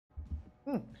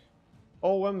Hmm.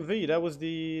 OMV, that was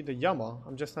the Yama.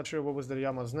 I'm just not sure what was the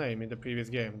Yama's name in the previous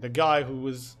game. The guy who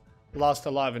was last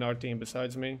alive in our team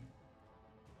besides me.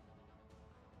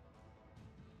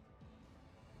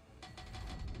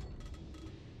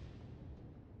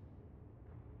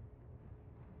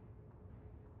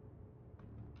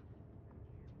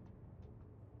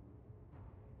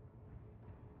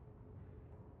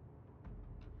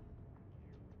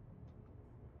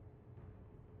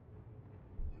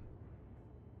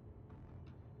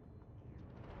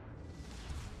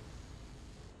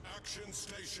 Action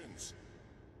stations.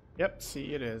 Yep,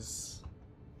 see it is.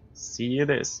 See it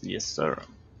is, yes sir.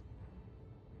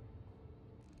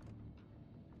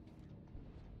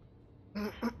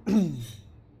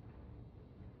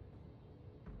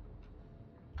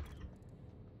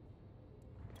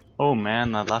 Oh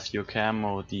man, I love your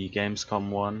camo, the Gamescom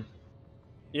one.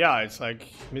 Yeah, it's like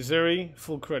Missouri,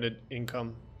 full credit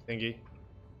income thingy.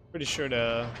 Pretty sure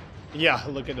the... Yeah,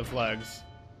 look at the flags.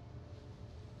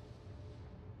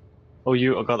 Oh,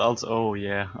 you got also. Oh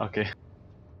yeah, okay.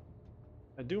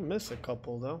 I do miss a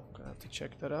couple though. Gonna have to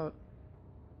check that out.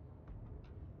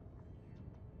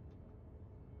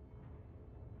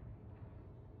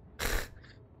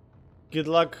 Good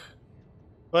luck,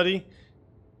 buddy.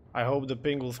 I hope the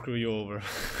ping will screw you over.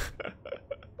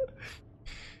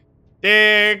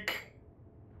 Dick!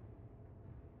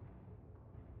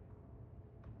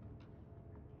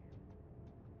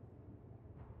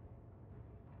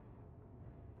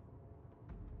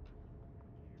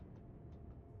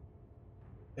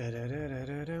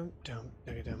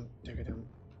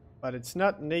 But it's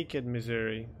not naked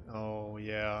Missouri. Oh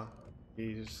yeah.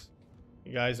 Jesus.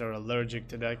 You guys are allergic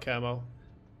to that camo.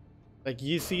 Like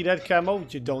you see that camo,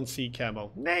 you don't see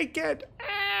camo. Naked!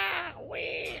 Ah,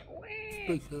 wee,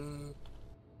 wee.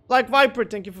 Black Viper,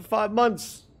 thank you for 5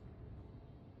 months.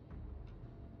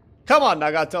 Come on,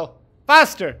 Nagato.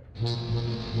 Faster!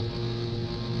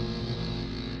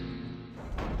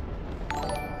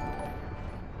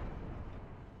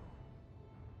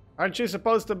 Aren't you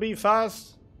supposed to be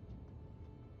fast?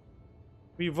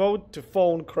 We vote to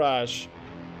phone crash.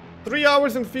 3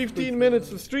 hours and 15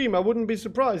 minutes of stream. I wouldn't be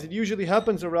surprised. It usually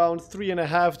happens around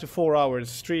 3.5 to 4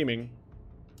 hours streaming.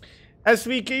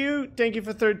 SVKU, thank you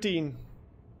for 13.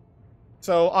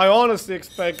 So I honestly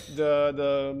expect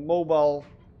the mobile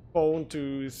phone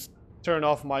to turn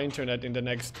off my internet in the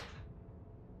next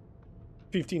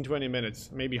 15-20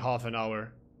 minutes, maybe half an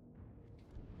hour.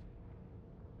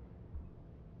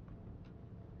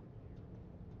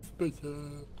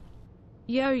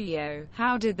 Yo,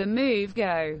 how did the move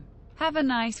go? Have a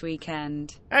nice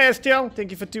weekend. Hey STL, thank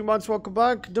you for 2 months, welcome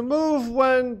back. The move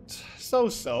went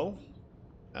so-so,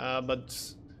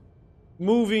 but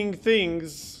moving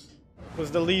things was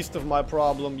the least of my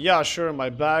problem. Yeah, sure, my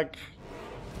back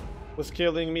was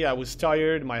killing me, I was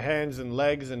tired, my hands and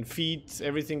legs and feet,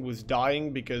 everything was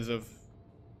dying because of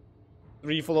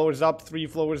 3 floors up, 3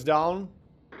 floors down.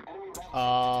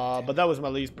 But that was my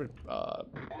least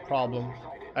problem.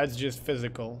 That's just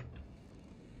physical.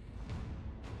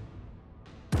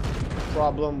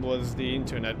 Problem was the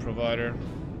internet provider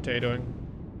potatoing.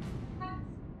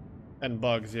 And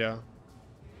bugs, yeah.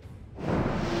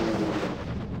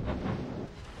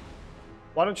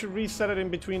 Why don't you reset it in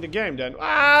between the game then?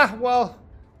 Ah, well.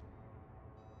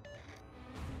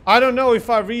 I don't know if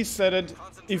I reset it,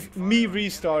 if me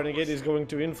restarting it is going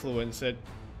to influence it.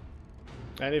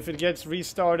 And if it gets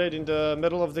restarted in the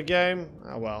middle of the game,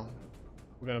 ah well.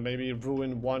 We're gonna maybe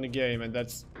ruin one game, and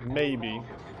that's maybe.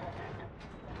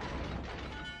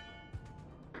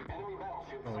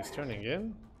 Oh, he's turning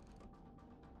in?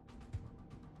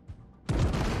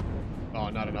 Oh,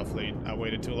 not enough lead. I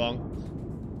waited too long.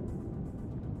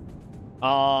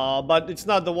 But it's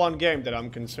not the one game that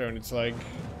I'm concerned. It's like,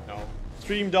 you know,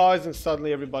 stream dies and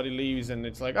suddenly everybody leaves and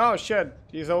it's like, oh shit,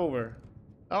 he's over.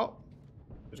 Oh,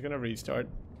 it's gonna restart.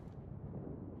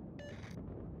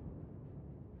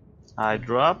 I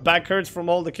drop. Back hurts from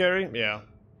all the carry? Yeah.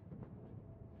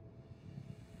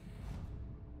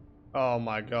 Oh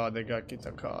my god, they got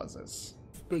Kitakazes.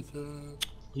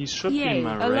 He should Yay, be in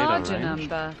my a radar larger range.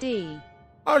 number. D.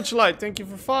 Archlight, thank you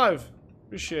for 5.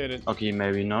 Appreciate it. Okay,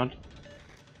 maybe not.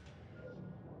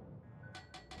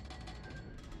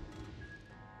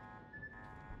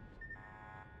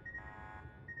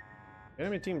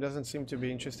 Enemy team doesn't seem to be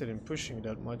interested in pushing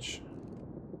that much.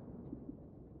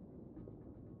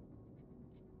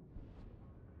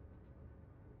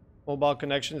 Mobile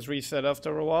connections reset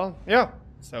after a while. Yeah,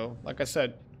 so like I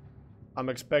said, I'm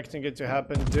expecting it to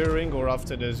happen during or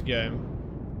after this game.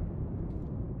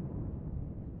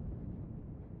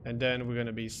 And then we're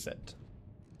gonna be set.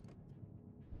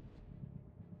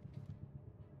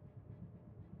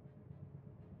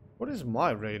 What is my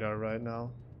radar right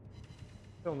now?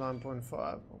 Still 9.5.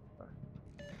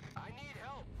 Okay. I need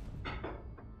help.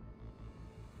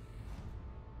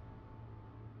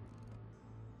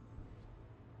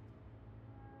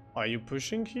 Are you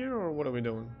pushing here or what are we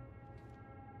doing?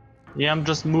 Yeah, I'm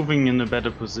just moving in a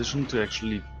better position to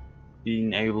actually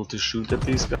being able to shoot at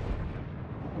these guys.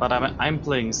 But I'm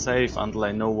playing safe until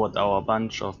I know what our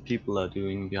bunch of people are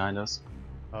doing behind us.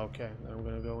 Okay, then I'm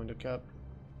gonna go into cap.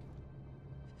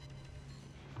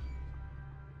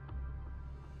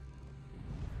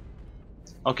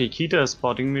 Okay, Kita is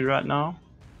spotting me right now.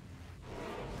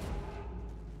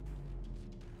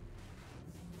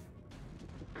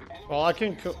 Well, I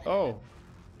can oh,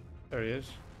 there he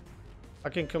is. I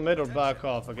can commit or back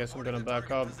off. I guess I'm gonna back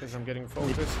off because I'm getting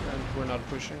focused and we're not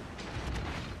pushing.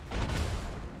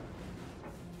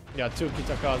 Yeah, 2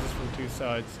 kitakazes from 2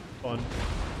 sides. Fun.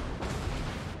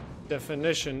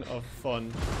 Definition of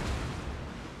fun.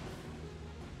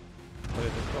 What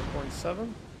is it,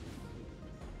 12.7?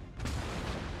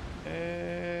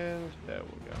 And there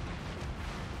we go.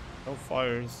 No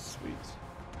fires, sweet.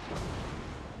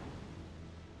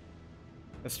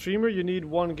 A streamer, you need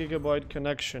 1 GB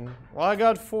connection. Well, I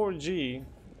got 4G,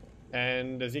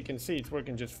 and as you can see, it's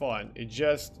working just fine. It's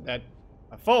just that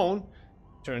my phone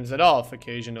turns it off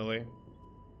occasionally.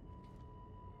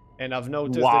 And I've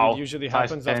noticed that it usually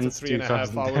happens after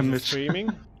 3.5 hours of streaming,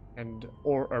 and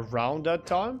or around that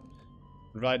time.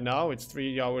 Right now, it's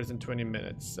 3 hours and 20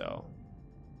 minutes, so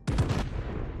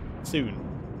soon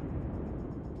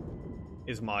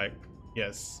is my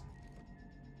guess.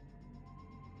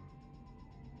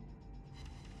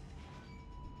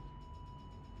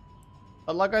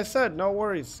 But like I said, no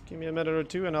worries. Give me a minute or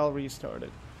two and I'll restart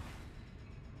it.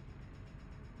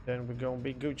 Then we're gonna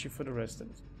be Gucci for the rest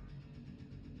of it.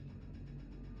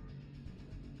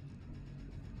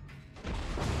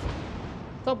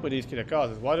 What's up with these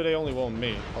kitakazes? Why do they only want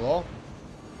me? Hello?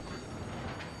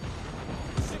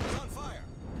 Ship is on fire.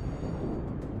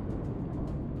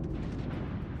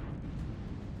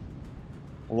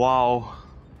 Wow.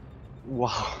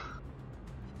 Wow.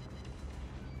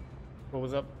 What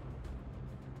was up?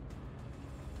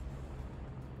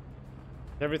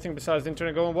 Everything besides the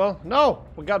internet going well? No!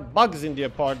 We got bugs in the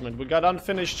apartment. We got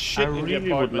unfinished shit in the I really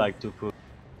apartment. would like to put,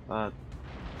 but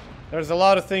there's a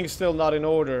lot of things still not in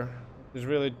order. It's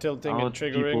really tilting our and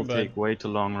triggering, people but take way too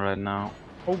long right now.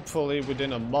 hopefully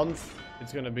within a month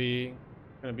it's gonna be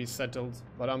settled.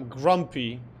 But I'm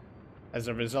grumpy as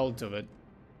a result of it.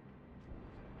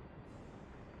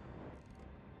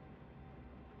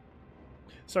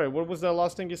 Sorry, what was the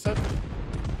last thing you said?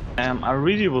 I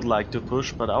really would like to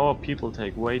push, but our people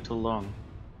take way too long.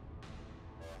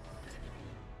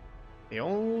 They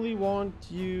only want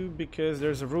you because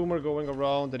there's a rumor going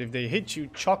around that if they hit you,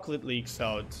 chocolate leaks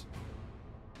out.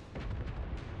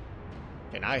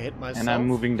 Can I hit myself? And I'm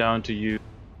moving down to you.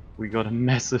 We got a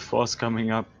massive force coming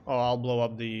up. Oh, I'll blow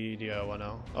up the one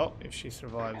now. Oh, if she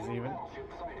survives even.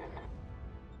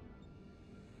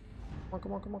 Come on,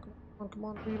 come on, come on, come on, come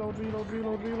on. Reload, reload,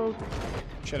 reload, reload.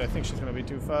 Shit, I think she's gonna be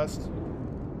too fast.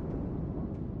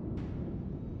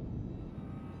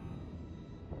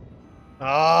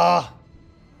 Ah!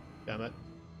 Damn it.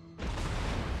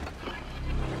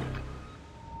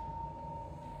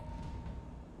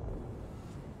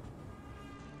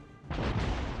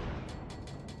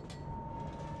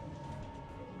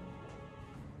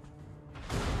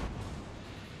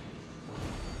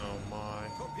 Oh my.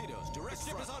 Torpedoes, direct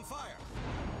ship is on fire.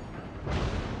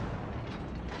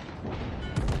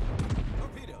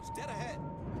 Torpedoes, dead ahead.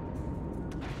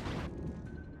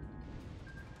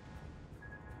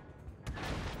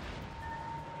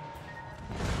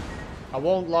 I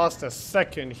won't last a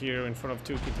second here in front of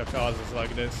 2 kitakazes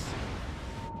like this.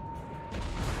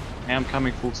 I'm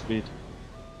coming full speed.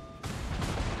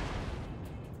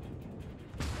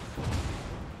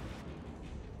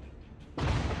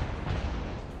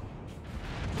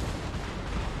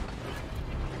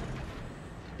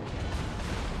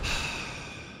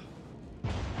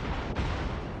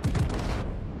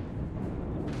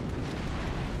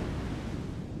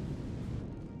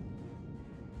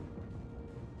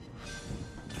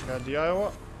 Got the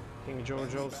Iowa. King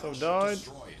George also died.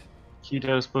 Destroyed.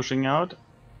 Kita is pushing out.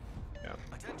 Yeah.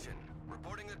 Attention,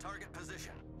 reporting the target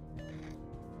position.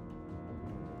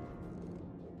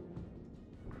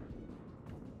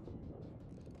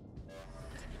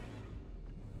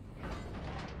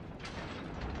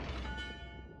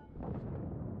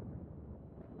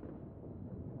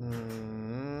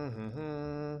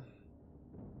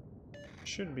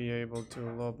 Should be able to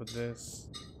lob this.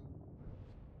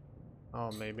 Oh,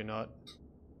 maybe not.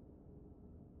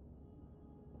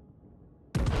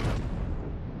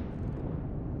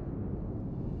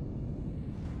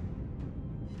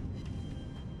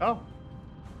 Oh,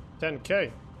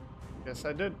 10k. Yes,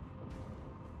 I did.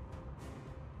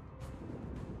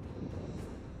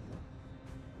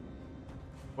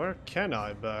 Where can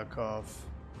I back off?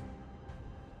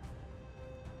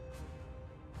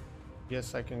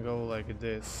 Yes, I can go like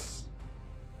this.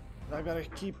 I gotta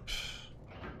keep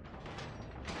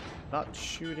not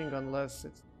shooting unless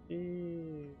it's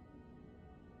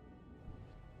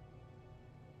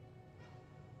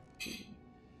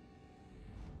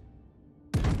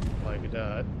like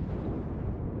that.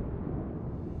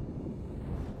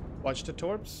 Watch the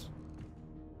torps.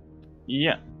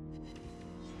 Yeah.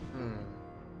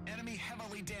 Enemy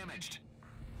heavily damaged.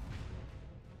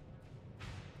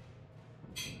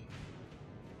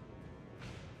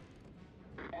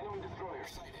 Enemy destroyer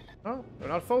sighted. Oh, they're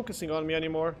not focusing on me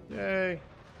anymore. Yay.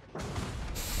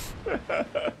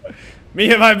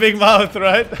 Me and my big mouth,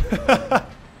 right? Come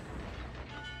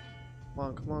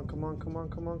on, come on, come on, come on,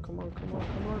 come on, come on, come on,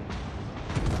 come on.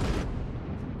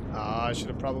 Ah, I should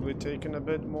have probably taken a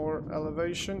bit more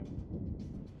elevation.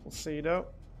 We'll see though.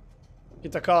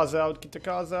 Get the cars out, get the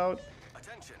cars out.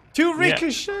 Attention. 2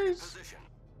 ricochets! Position.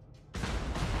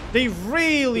 They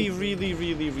really I'm want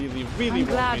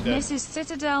glad me dead. Mrs.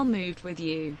 Citadel moved with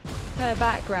you. Her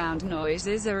background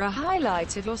noises are a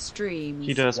highlight of your streams.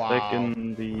 He does Wow. back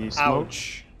in the smoke,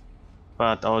 Ouch.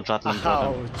 but our Jutland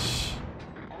got him. Ouch.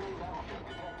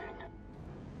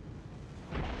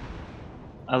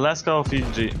 Alaska or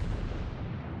Fiji?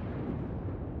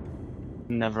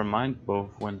 Never mind,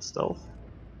 both went stealth.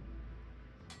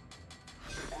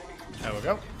 There we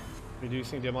go.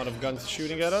 Reducing the amount of guns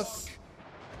shooting at us.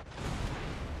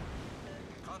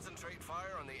 Concentrate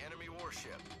fire on the enemy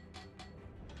warship.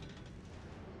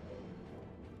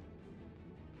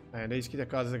 And these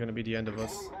Kitakas are gonna be the end of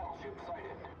us.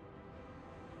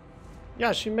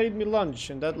 Yeah, she made me lunch,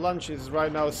 and that lunch is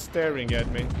right now staring at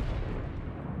me.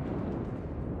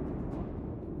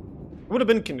 Would have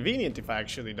been convenient if I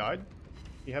actually died.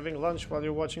 Be having lunch while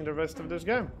you're watching the rest of this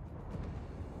game.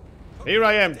 Here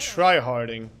I am,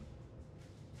 tryharding.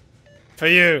 For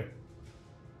you.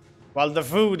 While the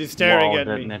food is staring Wow, at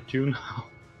that me. Neptune.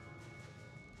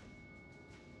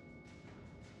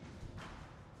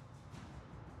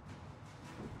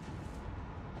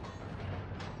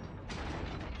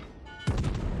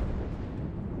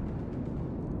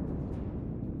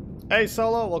 Hey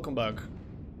Solo, welcome back.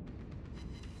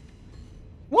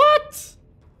 What?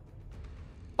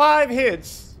 5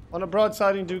 hits on a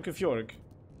broadsiding Duke of York.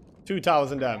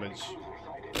 2,000 damage.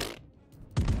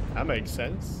 That makes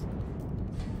sense.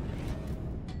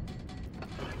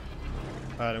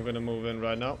 Alright, I'm gonna move in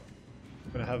right now.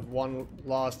 I'm gonna have one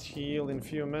last heal in a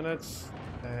few minutes.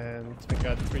 And I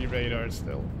got 3 radars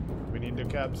still. We need the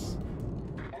caps.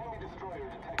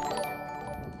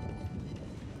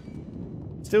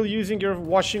 Still using your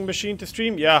washing machine to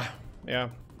stream? Yeah, yeah.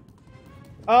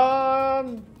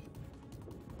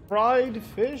 Fried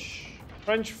fish,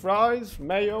 French fries,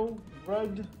 mayo,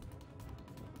 bread.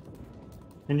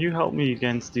 Can you help me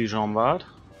against the Jean Bart?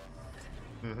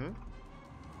 Mm-hmm.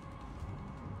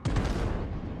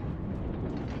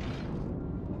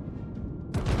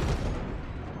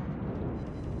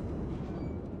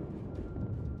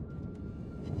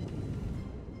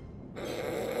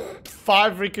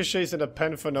 Five ricochets and a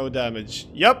pen for no damage.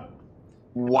 Yep.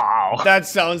 Wow. That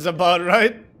sounds about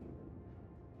right.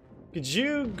 Could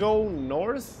you go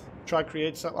north? Try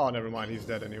create some... Oh, never mind. He's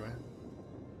dead anyway.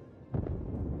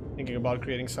 Thinking about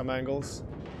creating some angles.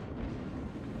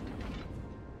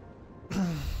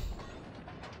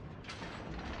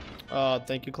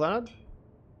 Thank you, Cloud.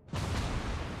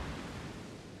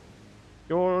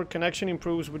 Your connection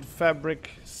improves with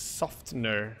fabric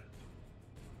softener.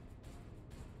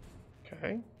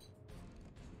 Okay.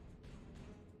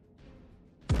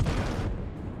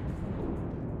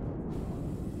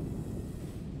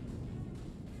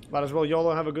 Might as well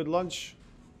YOLO have a good lunch.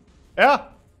 Yeah,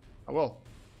 I will.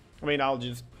 I mean, I'll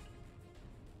just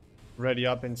ready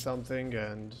up in something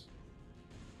and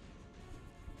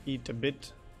eat a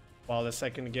bit while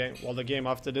the game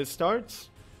after this starts.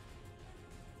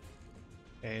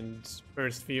 And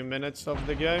first few minutes of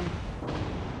the game.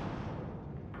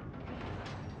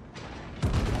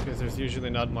 Because there's usually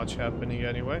not much happening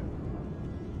anyway.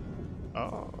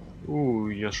 Oh. Ooh,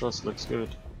 your shots looks good.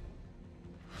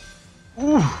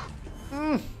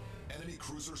 Enemy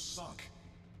cruiser sunk.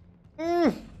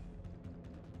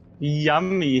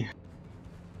 Yummy.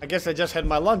 I guess I just had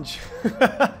my lunch.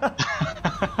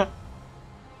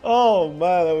 Oh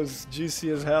man, that was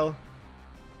juicy as hell.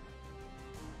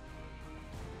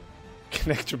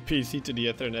 Connect your PC to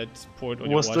the Ethernet port on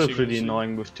your Was washing still pretty machine.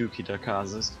 annoying with 2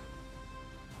 Kitakazes.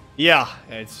 Yeah,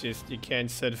 it's just you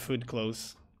can't set foot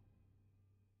close.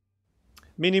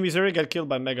 Mini Missouri got killed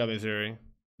by Mega Missouri.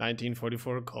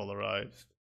 1944 colorized.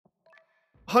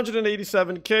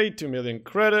 187k, 2 million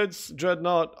credits.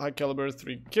 Dreadnought, high caliber,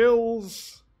 3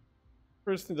 kills.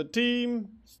 First in the team.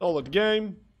 Solid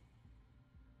game.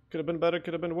 Could have been better,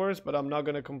 could have been worse, but I'm not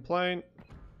gonna complain.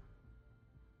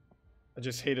 I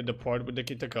just hated the part with the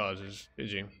Kitakazes.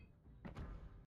 GG.